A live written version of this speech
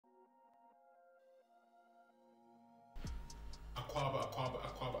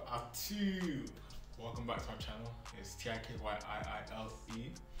part 2. Welcome back to our channel. It's Tikyiile,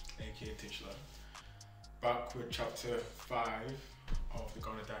 aka Tikyiile. Back with chapter 5 of the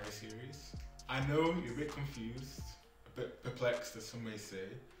GhanaDiaries series. I know you're a bit confused, a bit perplexed as some may say,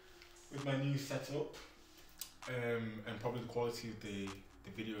 with my new setup and probably the quality of the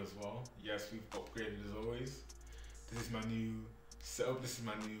video as well. Yes, we've upgraded as always. This is my new setup, this is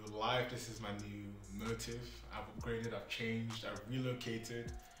my new life, this is my new motive. I've upgraded, I've changed, I've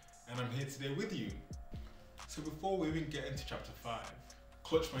relocated, and I'm here today with you. So before we even get into chapter 5,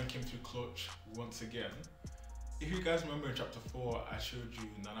 Clutchman came through clutch once again. If you guys remember in chapter 4, I showed you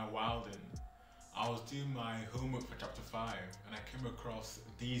Nana Wilding. I was doing my homework for chapter 5 and I came across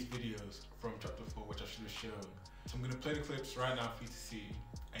these videos from chapter 4 which I should have shown. So I'm going to play the clips right now for you to see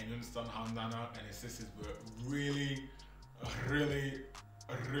and you understand how Nana and his sisters were really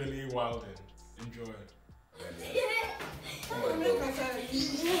wilding. Enjoy.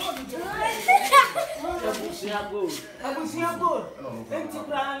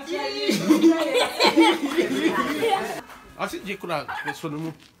 I think you could have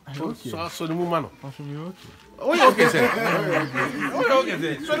Sonomu Mano. Oh, you okay, sir? Oh, you okay,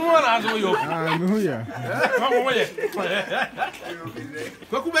 sir? Sonomu has all your. I know, yeah. I'm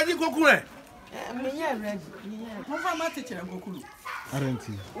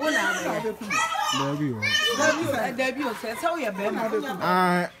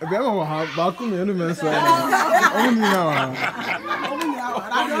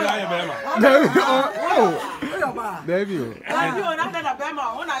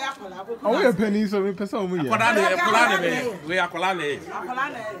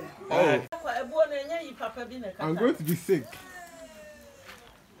going to be sick.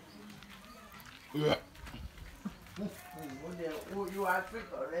 Yeah. You are sick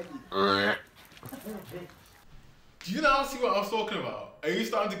already. Do you now see what I was talking about? Are you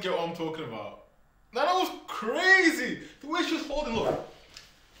starting to get what I'm talking about? Now that was crazy. The way she was holding, look.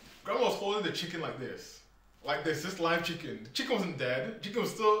 Grandma was holding the chicken like this. Like this live chicken. The chicken wasn't dead. The chicken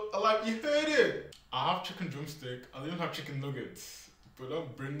was still alive. You heard it. I have chicken drumstick. I don't have chicken nuggets. But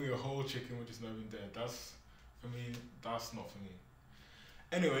don't bring me a whole chicken which is not even dead. That's, for me, that's not for me.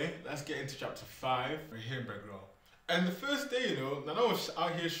 Anyway, let's get into chapter 5. We're here in Begoro. And the first day, you know, Nana was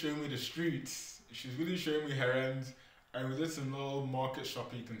out here showing me the streets. She was really showing me her end. And we did some little market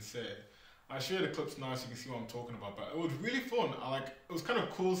shopping, you can say. I'll show you the clips now so you can see what I'm talking about. But it was really fun. It was kind of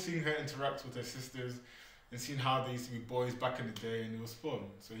cool seeing her interact with her sisters and seeing how they used to be boys back in the day. And it was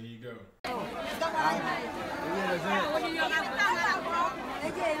fun. So here you go.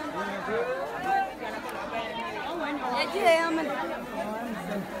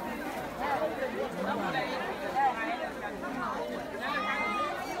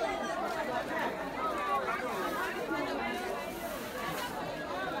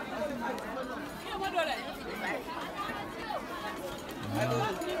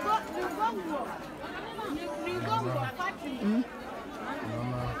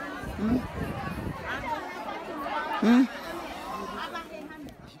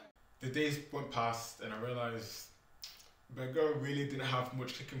 The days went past and I realized Begoro really didn't have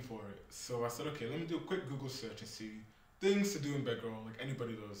much cooking for it. So I said, okay, let me do a quick Google search and see things to do in Begoro, like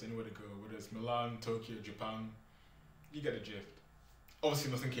anybody does, anywhere to go, whether it's Milan, Tokyo, Japan, you get the gist.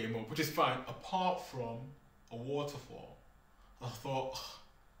 Obviously nothing came up, which is fine, apart from a waterfall. I thought, oh,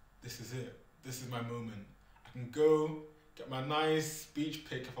 this is it. This is my moment. I can go, get my nice beach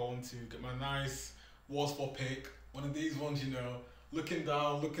pic if I want to, get my nice waterfall pic, one of these ones, you know, looking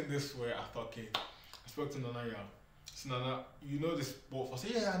down, looking this way. I thought, okay, I spoke to Nana, yeah. So Nana, you know this waterfall? I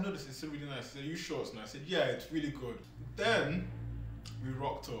said, yeah, I know this, it's really nice. She said, are you sure it's nice? I said, yeah, it's really good. Then, we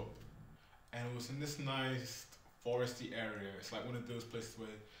rocked up, and it was in this nice foresty area. It's like one of those places where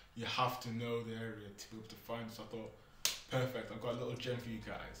you have to know the area to be able to find it. So I thought, perfect, I've got a little gem for you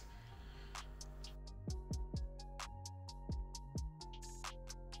guys.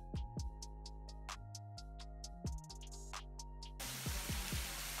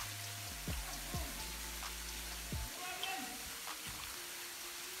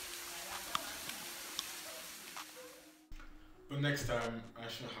 But next time, I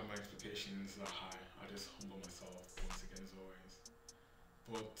shouldn't have my expectations that high. I just humble myself once again as always.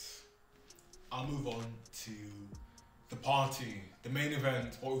 But I'll move on to the party, the main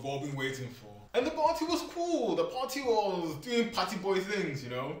event, what we've all been waiting for. And the party was cool. The party was doing party boy things, you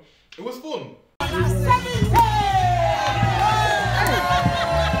know. It was fun.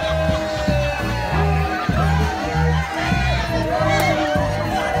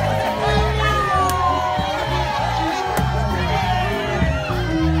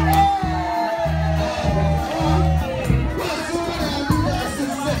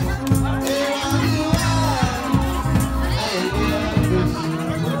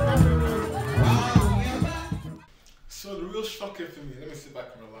 let me sit back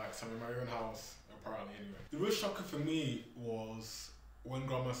and relax. I'm in my own house, apparently, anyway. The real shocker for me was when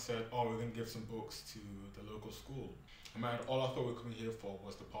Grandma said, oh, we're going to give some books to the local school. And man, all I thought we were coming here for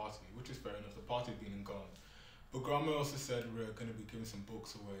was the party, which is fair enough, the party being gone. But Grandma also said we were going to be giving some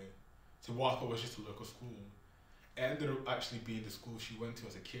books away to what I thought was just a local school. It ended up actually being the school she went to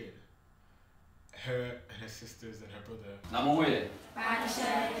as a kid. Her and her sisters and her brother.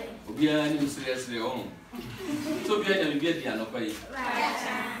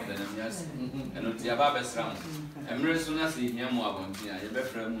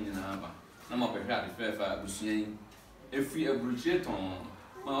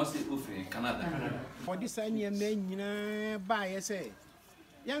 For this any men buy say,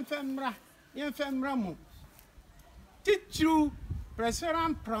 young femra mu. Tikyiile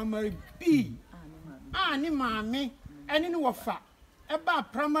Preserve Primary B. Ni mami, and in Wafa,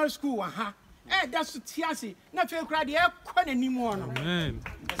 about primary school, that's to Tiasi, not to cry the air quite anymore.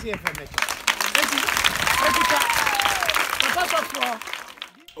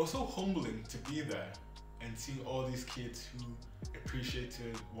 Also humbling to be there and see all these kids who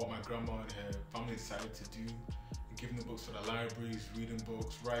appreciated what my grandma and her family decided to do, and giving the books for the libraries, reading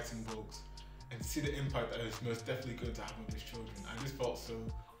books, writing books, and see the impact that it's most definitely going to have on these children. I just felt so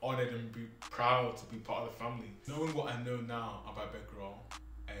honoured and be proud to be part of the family. Knowing what I know now about Begoro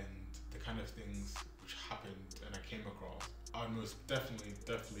and the kind of things which happened and I came across, I would most definitely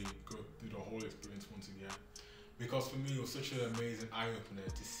go through the whole experience once again. Because for me, it was such an amazing eye-opener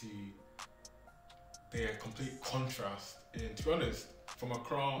to see their complete contrast in, to be honest, from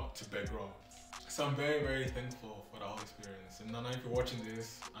Accra to Begoro. So I'm very, very thankful for that whole experience. And Nana, if you're watching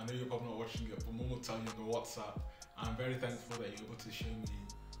this, I know you're probably not watching it, but Mom will tell you on the WhatsApp. I'm very thankful that you're able to show me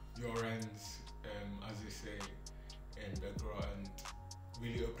your ends, as they say, in Begoro, and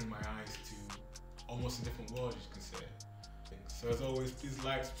really open my eyes to almost a different world, you can say. So as always, please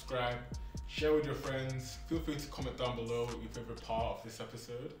like, subscribe, share with your friends. Feel free to comment down below your favorite part of this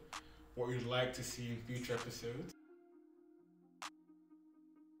episode, what you'd like to see in future episodes.